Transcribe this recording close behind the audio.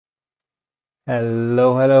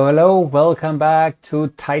Hello, hello, hello. Welcome back to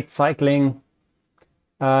Tight Cycling.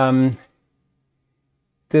 Um,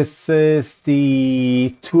 this is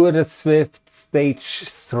the Tour de Zwift Stage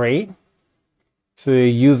 3. So you're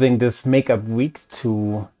using this makeup week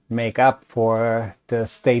to make up for the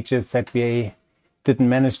stages that we didn't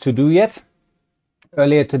manage to do yet.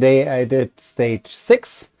 Earlier today I did stage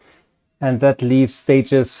 6, and that leaves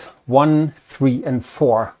stages 1, 3, and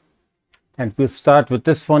 4. And we'll start with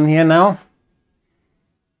this one here now.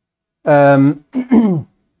 So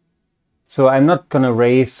I'm not gonna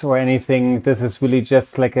race or anything. This is really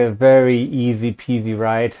just like a very easy peasy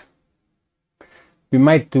ride. We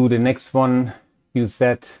might do the next one, use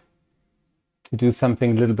that to do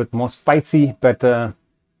something a little bit more spicy, but I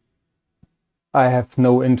have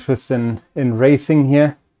no interest in racing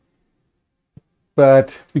here.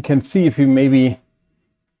 But we can see if we maybe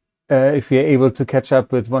if we're able to catch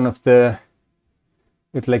up with one of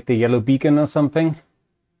with like the yellow beacon or something.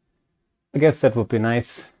 I guess that would be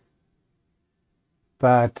nice.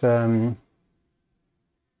 But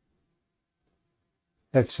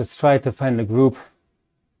let's just try to find a group.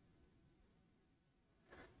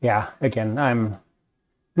 Yeah, again, I'm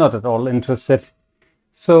not at all interested.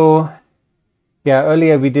 So yeah,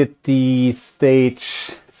 earlier we did the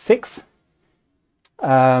stage 6.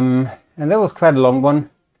 And that was quite a long one.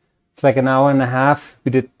 It's like an hour and a half.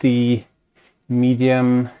 We did the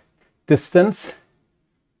medium distance.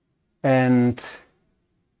 And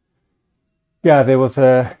yeah, there was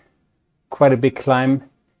quite a big climb,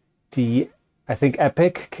 I think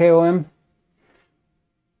epic KOM.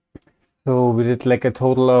 So we did like a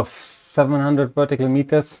total of 700 vertical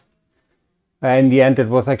meters. In the end, it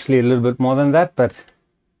was actually a little bit more than that, but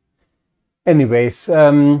anyways,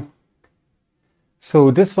 so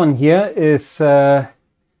this one here is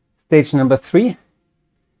stage number 3,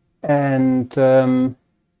 and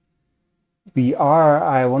we are,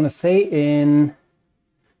 I want to say,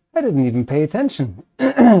 I didn't even pay attention,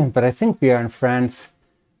 but I think we are in France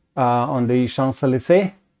on the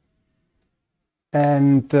Champs-Elysees.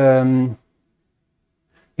 And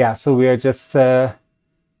yeah, so we are just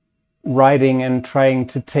riding and trying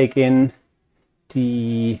to take in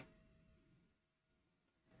the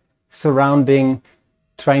surrounding,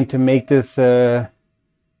 trying to make this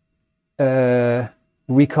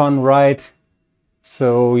recon ride.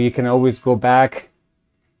 So you can always go back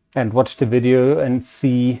and watch the video and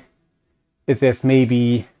see if there's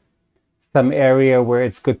maybe some area where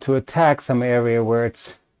it's good to attack, some area where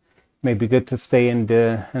it's maybe good to stay in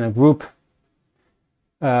a group.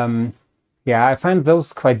 Yeah, I find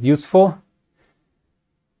those quite useful.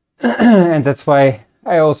 And that's why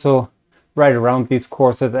I also ride around these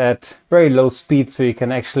courses at very low speed, so you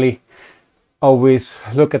can actually always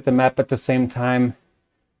look at the map at the same time,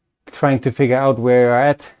 trying to figure out where you're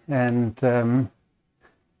at, and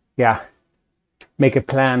yeah, make a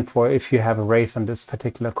plan for if you have a race on this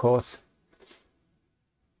particular course.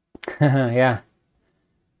 Yeah,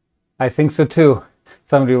 I think so too.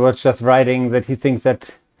 Somebody was just writing that he thinks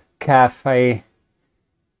that I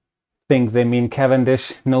think they mean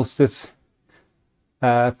Cavendish, knows this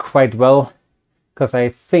quite well, because I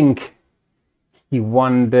think he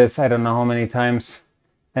won this, I don't know how many times,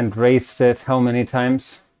 and raced it how many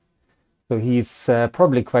times. So he's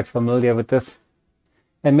probably quite familiar with this.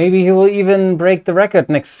 And maybe he will even break the record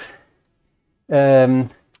next year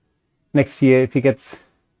if he gets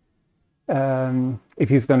if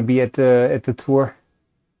he's going to be at the tour.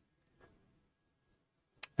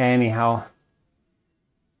 Anyhow,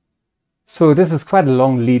 so this is quite a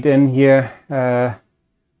long lead in here. I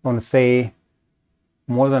want to say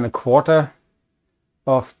more than a quarter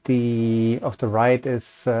of the ride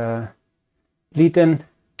is lead in,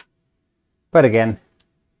 but again,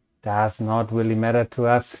 does not really matter to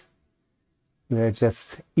us. We're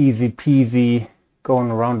just easy peasy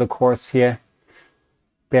going around the course here,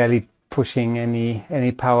 barely pushing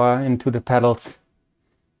any power into the pedals.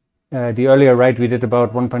 The earlier ride we did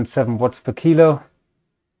about 1.7 watts per kilo,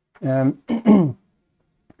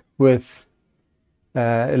 with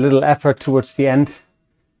a little effort towards the end,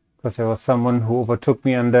 because there was someone who overtook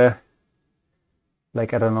me on the,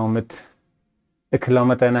 like, I don't know, with a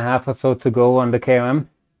kilometer and a half or so to go on the KOM.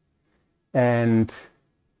 And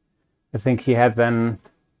I think he had then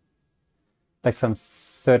like some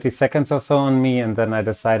 30 seconds or so on me, and then I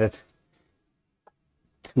decided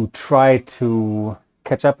to try to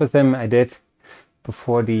catch up with him. I did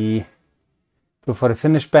before the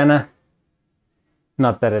finish banner.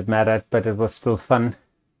 Not that it mattered, but it was still fun.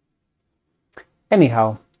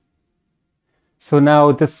 Anyhow, so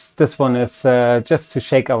now this one is just to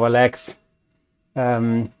shake our legs.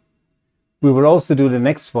 we will also do the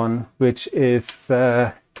next one, which is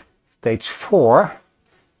stage 4.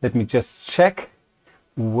 Let me just check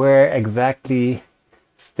where exactly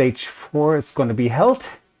stage 4 is going to be held.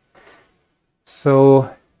 So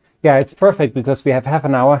yeah, it's perfect because we have half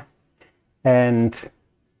an hour, and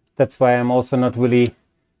that's why I'm also not really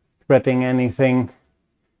threatening anything.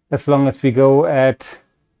 As long as we go at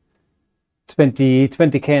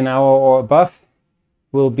 20k an hour or above,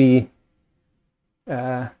 we'll be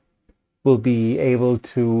able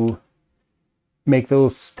to make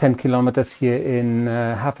those 10 kilometers here in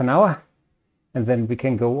half an hour, and then we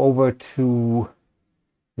can go over to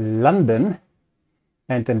London.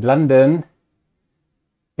 And in London,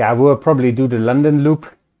 yeah, we'll probably do the London loop,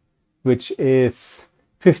 which is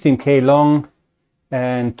 15k long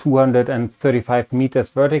and 235 meters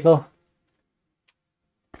vertical.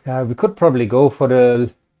 We could probably go for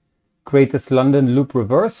the Greatest London Loop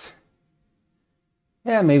reverse.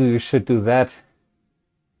 Yeah, maybe we should do that.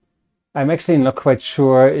 I'm actually not quite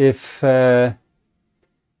sure if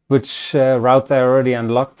which routes are already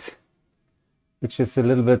unlocked, which is a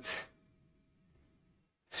little bit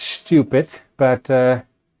stupid, but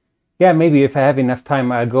yeah, maybe if I have enough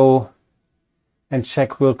time, I'll go and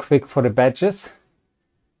check real quick for the badges.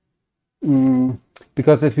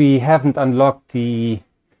 Because if we haven't unlocked the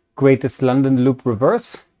Greatest London Loop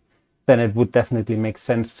reverse, then it would definitely make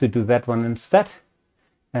sense to do that one instead,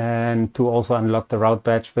 and to also unlock the route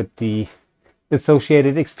badge with the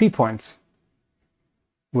associated XP points,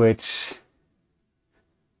 which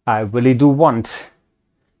I really do want,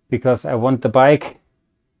 because I want the bike.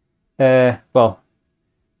 Well,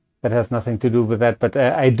 that has nothing to do with that, but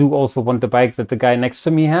I do also want the bike that the guy next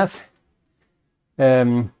to me has,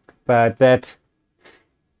 but that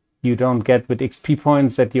you don't get with XP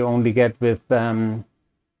points, that you only get with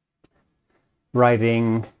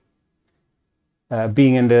riding,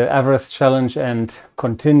 being in the Everest challenge and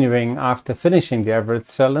continuing after finishing the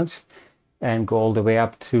Everest challenge, and go all the way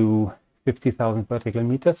up to 50,000 vertical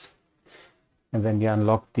meters, and then you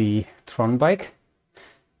unlock the Tron bike.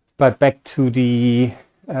 But back to the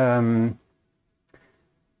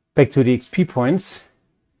XP points,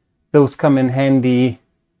 those come in handy,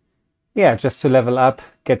 yeah, just to level up,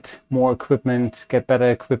 get more equipment, get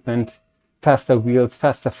better equipment, faster wheels,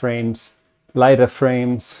 faster frames, lighter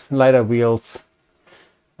wheels.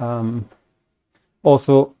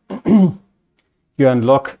 Also, you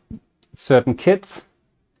unlock certain kits,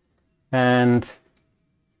 and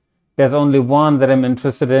there's only one that I'm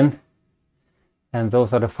interested in, and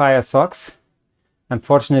those are the fire socks.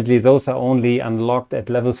 Unfortunately, those are only unlocked at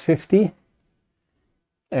level 50,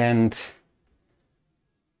 and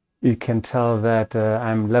you can tell that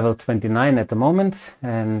I'm level 29 at the moment,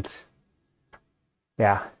 and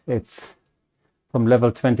yeah, it's from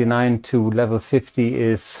level 29 to level 50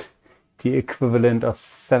 is the equivalent of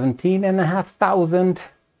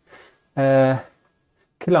 17,500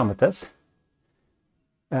 kilometers.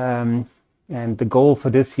 And the goal for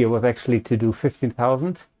this year was actually to do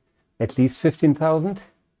 15,000, at least 15,000.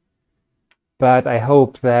 But I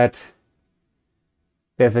hope that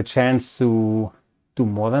there's a chance to do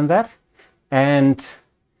more than that, and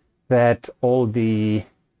that all the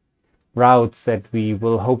routes that we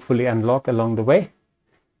will hopefully unlock along the way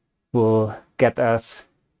will get us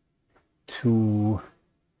to,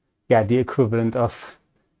 yeah, the equivalent of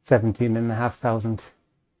 17,500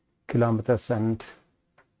 kilometers, and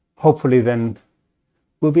hopefully then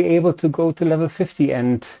we'll be able to go to level 50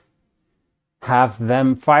 and have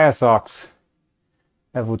them fire socks.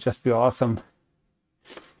 That would just be awesome.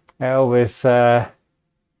 I always yeah,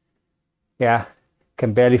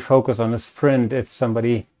 can barely focus on a sprint if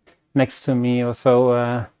somebody next to me or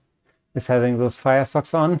so is having those fire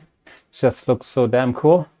socks on. It just looks so damn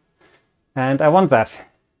cool, and I want that.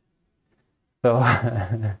 So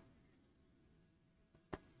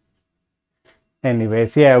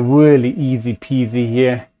anyways, yeah, really easy peasy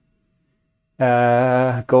here.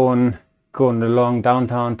 Going along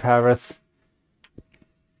downtown Paris.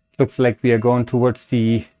 Looks like we are going towards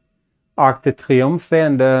the Arc de Triomphe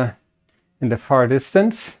there in the far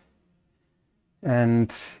distance,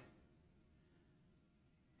 and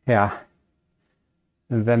yeah,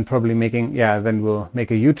 and then probably then we'll make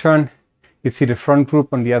a U-turn. You see the front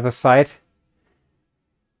group on the other side.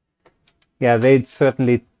 Yeah, they'd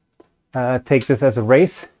certainly take this as a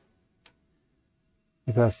race,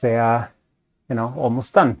 because they are,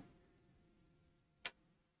 almost done.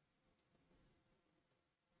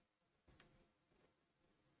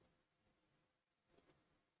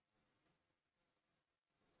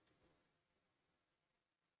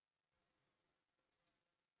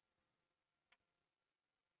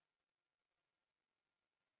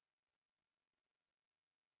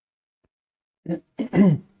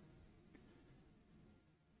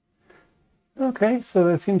 Okay, so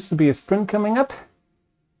there seems to be a sprint coming up,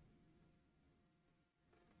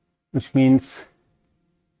 which means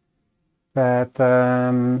that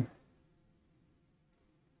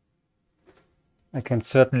I can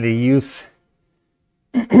certainly use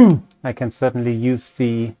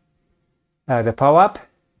the power up.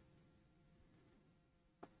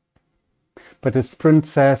 But the sprint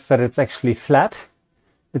says that it's actually flat.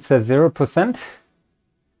 It says 0%.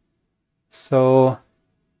 So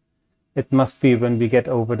it must be when we get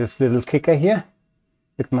over this little kicker here.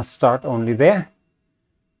 It must start only there.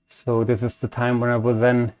 So this is the time when I will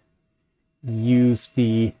then use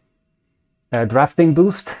the drafting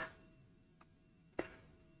boost.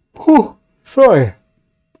 Oh, sorry.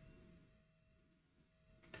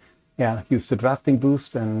 Yeah, use the drafting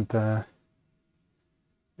boost and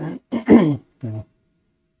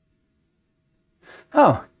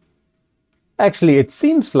oh, actually it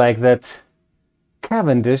seems like that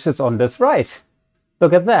Cavendish is on this right.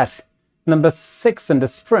 Look at that. Number 6 in the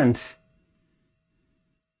sprint.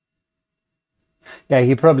 Yeah,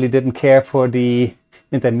 he probably didn't care for the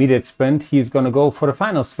intermediate sprint. He's going to go for the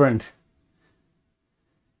final sprint.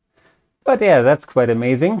 But yeah, that's quite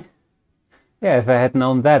amazing. Yeah, if I had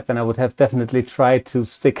known that, then I would have definitely tried to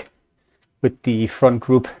stick with the front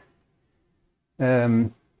group. Yeah,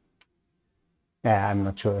 I'm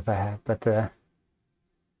not sure if I had, but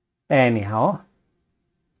anyhow.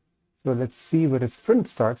 So let's see where the sprint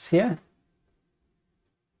starts here.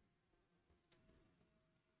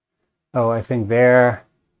 Oh, I think there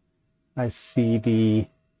I see the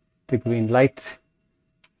green light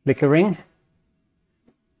flickering.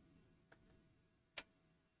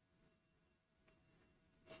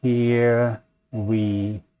 Here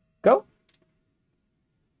we go.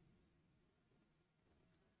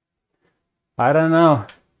 I don't know.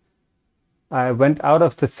 I went out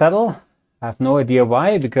of the saddle. I have no idea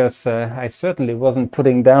why, because I certainly wasn't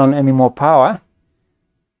putting down any more power.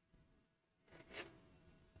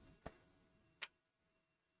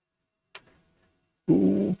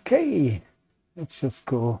 Okay, let's just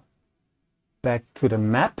go back to the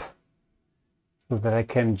map so that I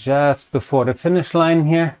can just before the finish line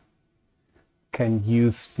here can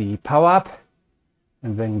use the power up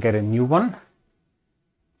and then get a new one.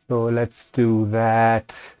 So let's do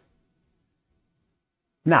that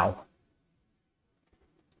now.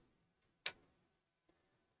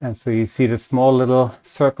 And so you see the small little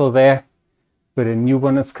circle there where the new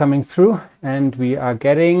one is coming through, and we are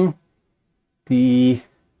getting the,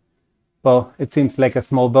 well, it seems like a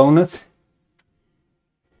small bonus.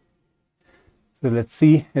 So let's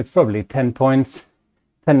see, it's probably 10 points,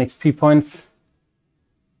 10 XP points.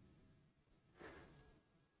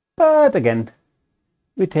 But again,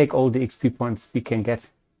 we take all the XP points we can get.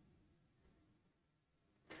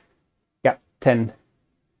 Yeah, 10.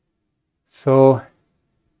 So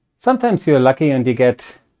sometimes you're lucky and you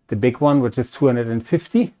get the big one, which is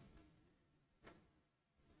 250.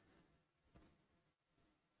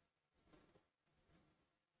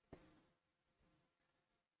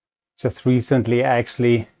 Just recently, I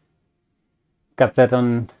actually got that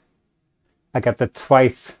on, I got that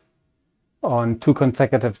twice on 2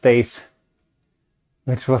 consecutive days,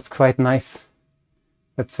 which was quite nice.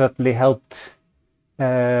 That certainly helped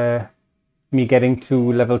me getting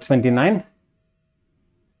to level 29.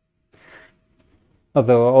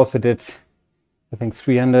 Although I also did, I think,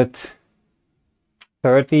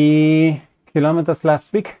 330 kilometers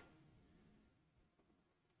last week,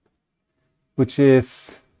 which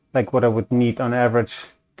is like what I would need on average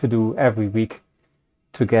to do every week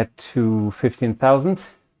to get to 15,000.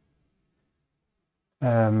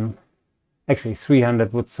 Actually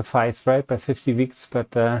 300 would suffice, right, by 50 weeks,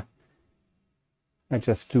 but I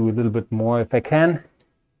just do a little bit more if I can,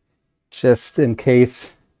 just in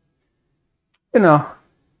case, you know,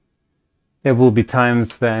 there will be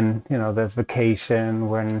times when, you know, there's vacation,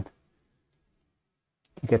 when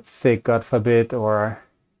you get sick, God forbid, or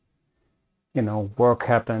you know, work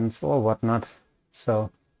happens or whatnot.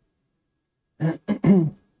 So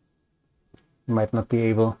you might not be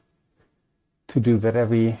able to do that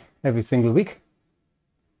every single week.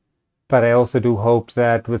 But I also do hope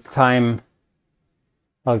that with time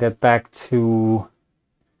I'll get back to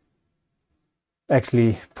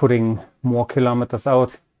actually putting more kilometers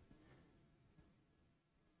out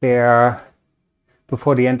there.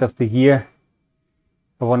 Before the end of the year,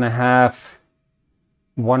 I want to have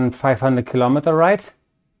one 500 kilometer ride,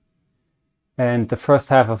 and the first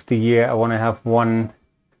half of the year I want to have one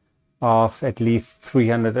of at least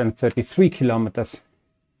 333 kilometers,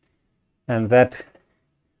 and that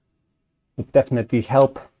would definitely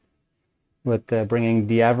help with bringing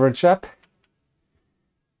the average up.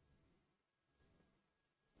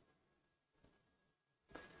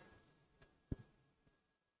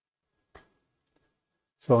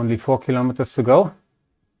 So only 4 kilometers to go.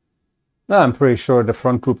 Now I'm pretty sure the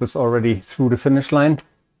front group is already through the finish line.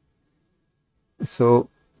 So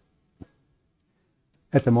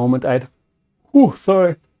at the moment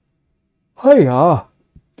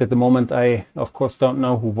At the moment I of course don't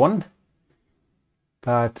know who won,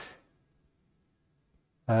 but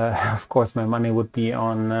of course my money would be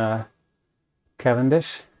on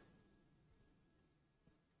Cavendish.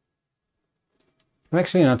 I'm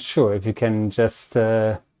actually not sure if you can just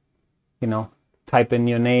type in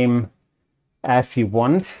your name as you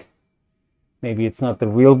want. Maybe it's not the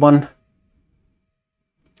real one,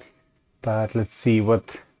 but let's see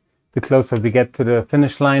what the closer we get to the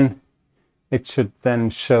finish line, it should then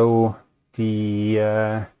show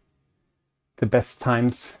the best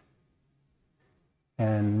times,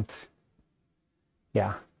 and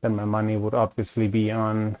yeah, then my money would obviously be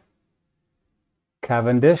on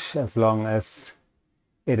Cavendish, as long as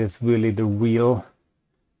it is really the real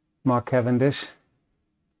Mark Cavendish.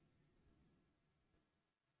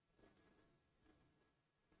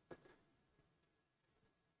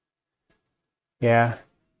 Yeah,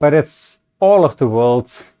 but it's all of the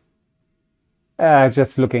worlds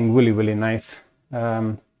just looking really, really nice.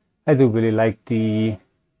 I do really like the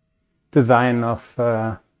design of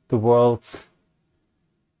the worlds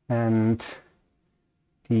and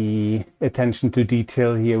the attention to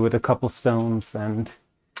detail here with the cobblestones and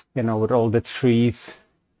with all the trees.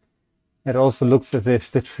 It also looks as if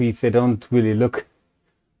the trees, they don't really look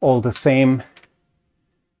all the same.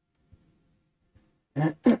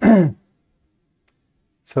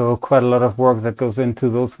 So quite a lot of work that goes into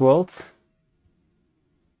those worlds.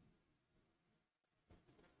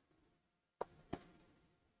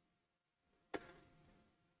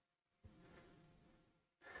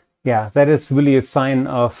 Yeah, that is really a sign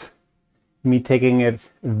of me taking it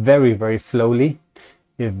very, very slowly.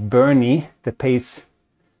 If Bernie, the pace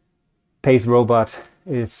robot,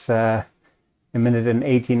 is a minute and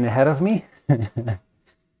 18 ahead of me,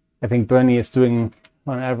 I think Bernie is doing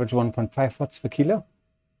on average 1.5 watts per kilo.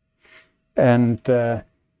 And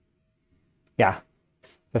yeah,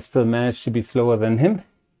 I still managed to be slower than him.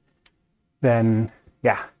 Then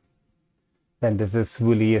this is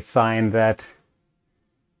really a sign that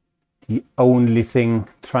the only thing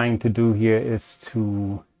trying to do here is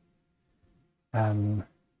to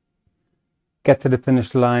get to the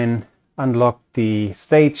finish line, unlock the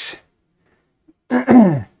stage.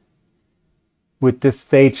 With this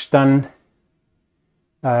stage done,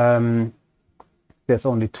 there's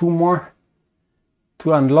only 2 more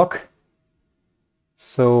to unlock.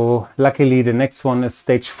 So luckily the next one is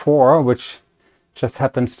stage 4, which just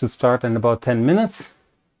happens to start in about 10 minutes.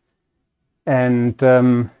 And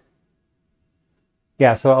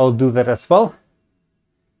yeah, so I'll do that as well.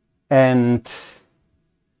 And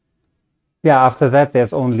yeah, after that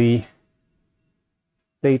there's only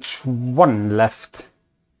stage 1 left.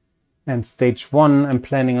 And stage 1 I'm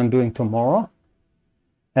planning on doing tomorrow,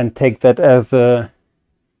 and take that as a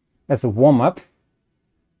warm-up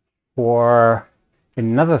for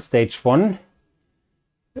another stage 1,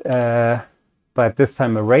 but this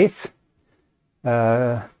time a race,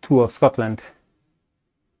 Tour of Scotland.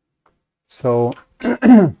 So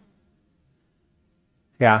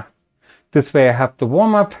yeah, this way I have the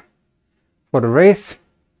warm-up for the race,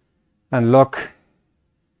 unlock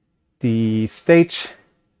the stage,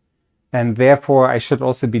 and therefore I should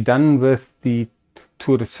also be done with the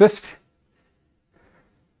Tour de Zwift.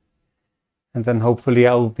 And then hopefully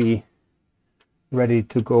I'll be ready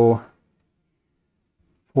to go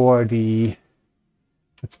for the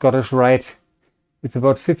Scottish ride. It's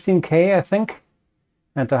about 15k, I think,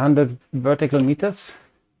 and 100 vertical meters.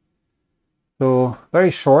 So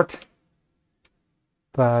very short,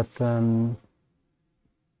 but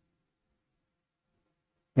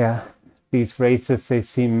yeah, these races, they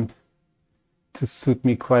seem to suit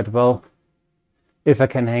me quite well if I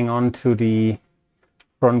can hang on to the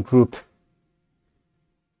front group,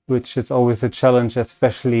 which is always a challenge,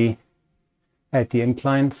 especially at the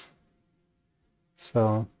inclines.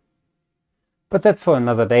 So, but that's for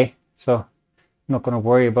another day, so I'm not going to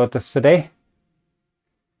worry about this today.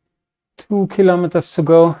 2 kilometers to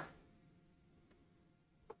go,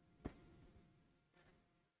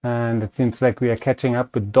 and it seems like we are catching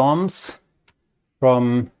up with DOMs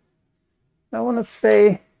from, I want to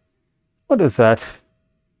say, what is that? Is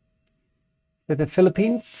it the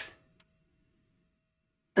Philippines?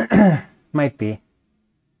 Might be.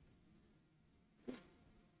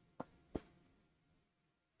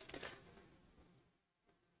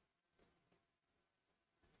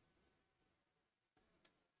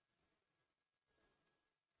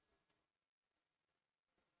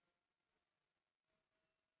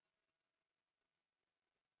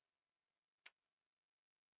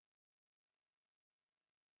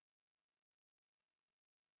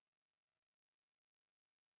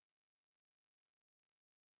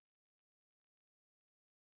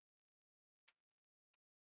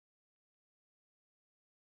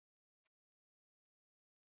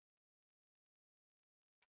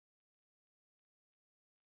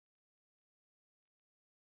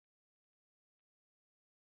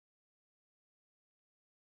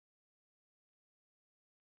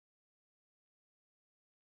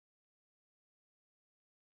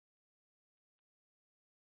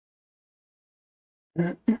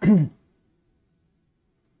 Yeah,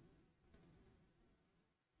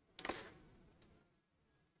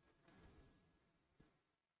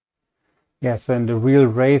 so in the real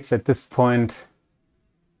race at this point,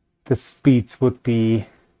 the speeds would be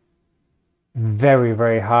very,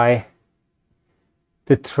 very high.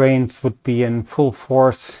 The trains would be in full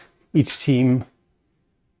force. Each team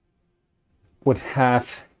would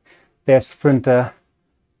have their sprinter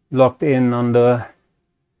locked in on the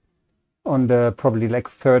probably like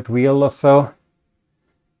third wheel or so,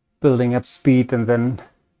 building up speed, and then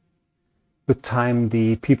with time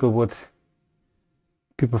the people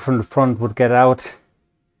from the front would get out,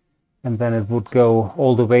 and then it would go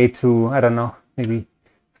all the way to, I don't know, maybe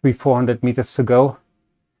 300-400 meters to go,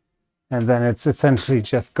 and then it's essentially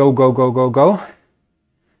just go, go, go, go, go,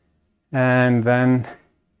 and then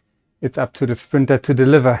it's up to the sprinter to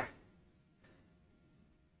deliver.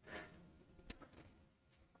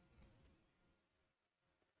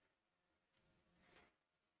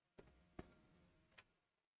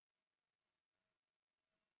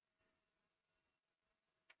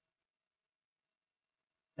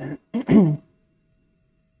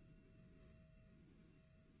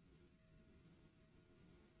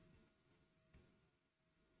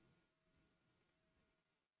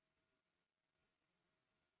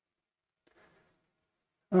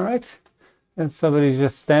 All right, and somebody's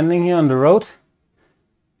just standing here on the road.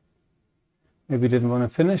 Maybe didn't want to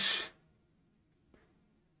finish.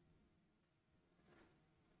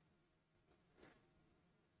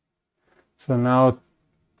 So now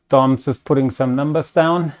Dom's is putting some numbers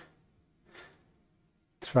down,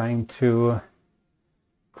 trying to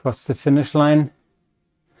cross the finish line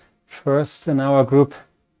first in our group.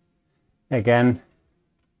 Again,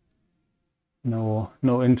 no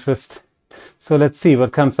interest. So let's see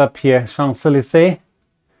what comes up here. Champs-Elysees.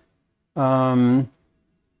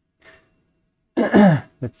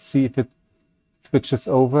 Let's see if it switches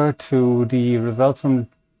over to the results from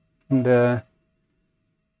the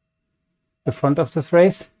front of this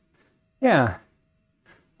race. Yeah.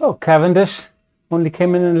 Oh, Cavendish only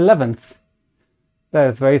came in 11th.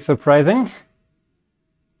 That is very surprising.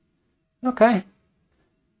 Okay.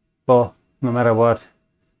 Well, no matter what,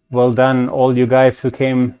 well done all you guys who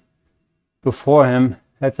came before him.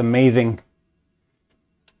 That's amazing.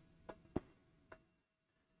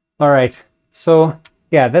 All right. So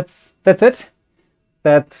yeah, that's it.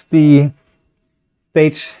 That's the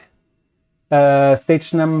stage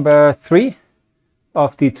number 3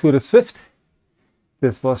 of the Tour de Zwift.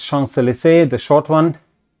 This was Champs-Elysees, the short one,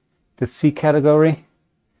 the C category.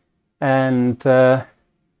 And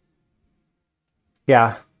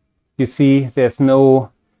yeah, you see there's no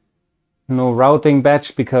routing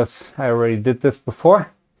badge because I already did this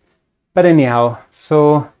before. But anyhow,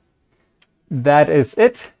 so that is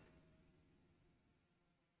it.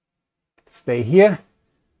 Stay here.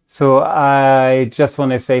 So I just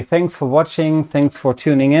want to say thanks for watching. Thanks for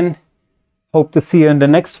tuning in. Hope to see you in the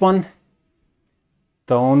next one.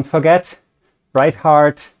 Don't forget, ride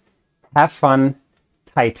hard, have fun,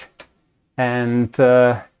 tight. And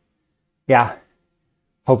yeah,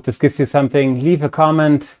 hope this gives you something. Leave a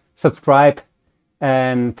comment, subscribe,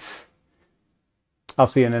 and I'll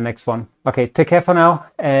see you in the next one. Okay, take care for now,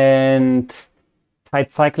 and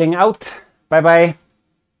tight cycling out. Bye bye.